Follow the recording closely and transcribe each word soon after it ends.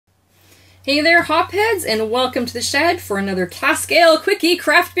Hey there, hopheads, and welcome to the shed for another Cask Ale Quickie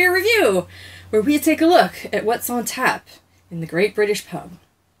craft beer review, where we take a look at what's on tap in the Great British Pub.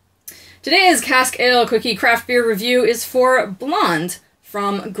 Today's Cask Ale Quickie craft beer review is for Blonde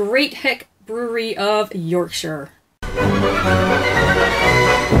from Great Heck Brewery of Yorkshire.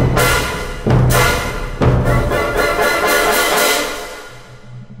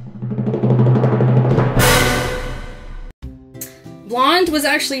 Blonde was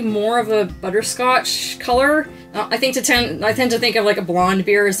actually more of a butterscotch color. I tend to think of like a blonde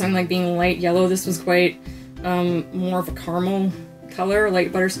beer as something like being light yellow. This was quite more of a caramel color,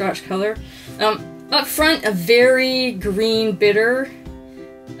 like butterscotch color. Up front, a very green bitter,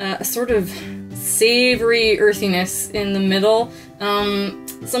 a sort of savory earthiness in the middle.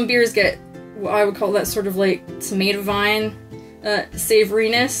 Some beers get what I would call that sort of like tomato vine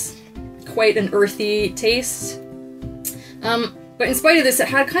savoriness, quite an earthy taste. But in spite of this, it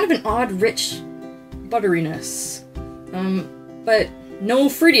had kind of an odd, rich butteriness. But no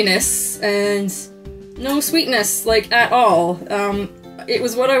fruitiness and no sweetness, like, at all. It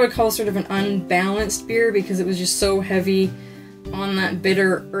was what I would call sort of an unbalanced beer because it was just so heavy on that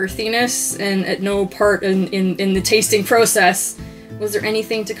bitter earthiness, and at no part in the tasting process was there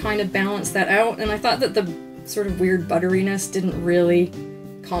anything to kind of balance that out. And I thought that the sort of weird butteriness didn't really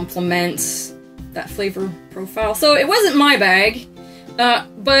complement that flavor profile. So it wasn't my bag,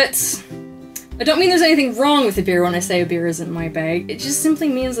 but I don't mean there's anything wrong with the beer when I say a beer isn't my bag. It just simply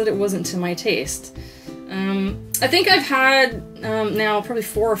means that it wasn't to my taste. I think I've had now probably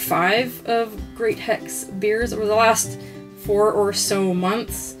 4 or 5 of Great Heck's beers over the last 4 or so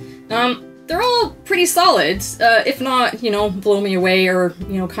months. They're all pretty solid, if not, you know, blow me away, or,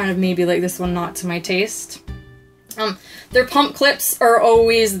 you know, kind of maybe like this one not to my taste. Their pump clips are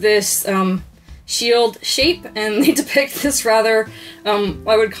always this shield shape, and they depict this rather,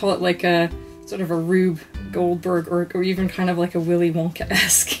 I would call it like a sort of a Rube Goldberg, or even kind of like a Willy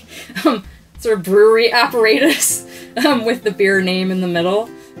Wonka-esque sort of brewery apparatus with the beer name in the middle.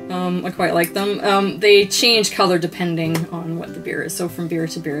 I quite like them. They change color depending on what the beer is, so from beer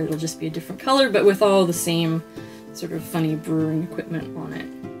to beer it'll just be a different color, but with all the same sort of funny brewing equipment on it.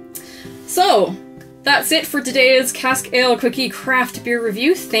 So, that's it for today's Cask Ale Quickie craft beer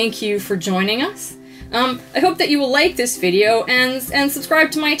review. Thank you for joining us. I hope that you will like this video and subscribe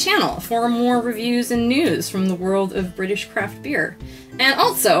to my channel for more reviews and news from the world of British craft beer. And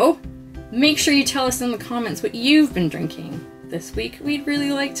also, make sure you tell us in the comments what you've been drinking this week. We'd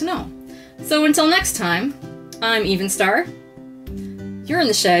really like to know. So until next time, I'm Evenstar, you're in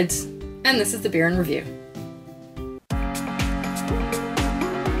the sheds, and this is the Beer and Review.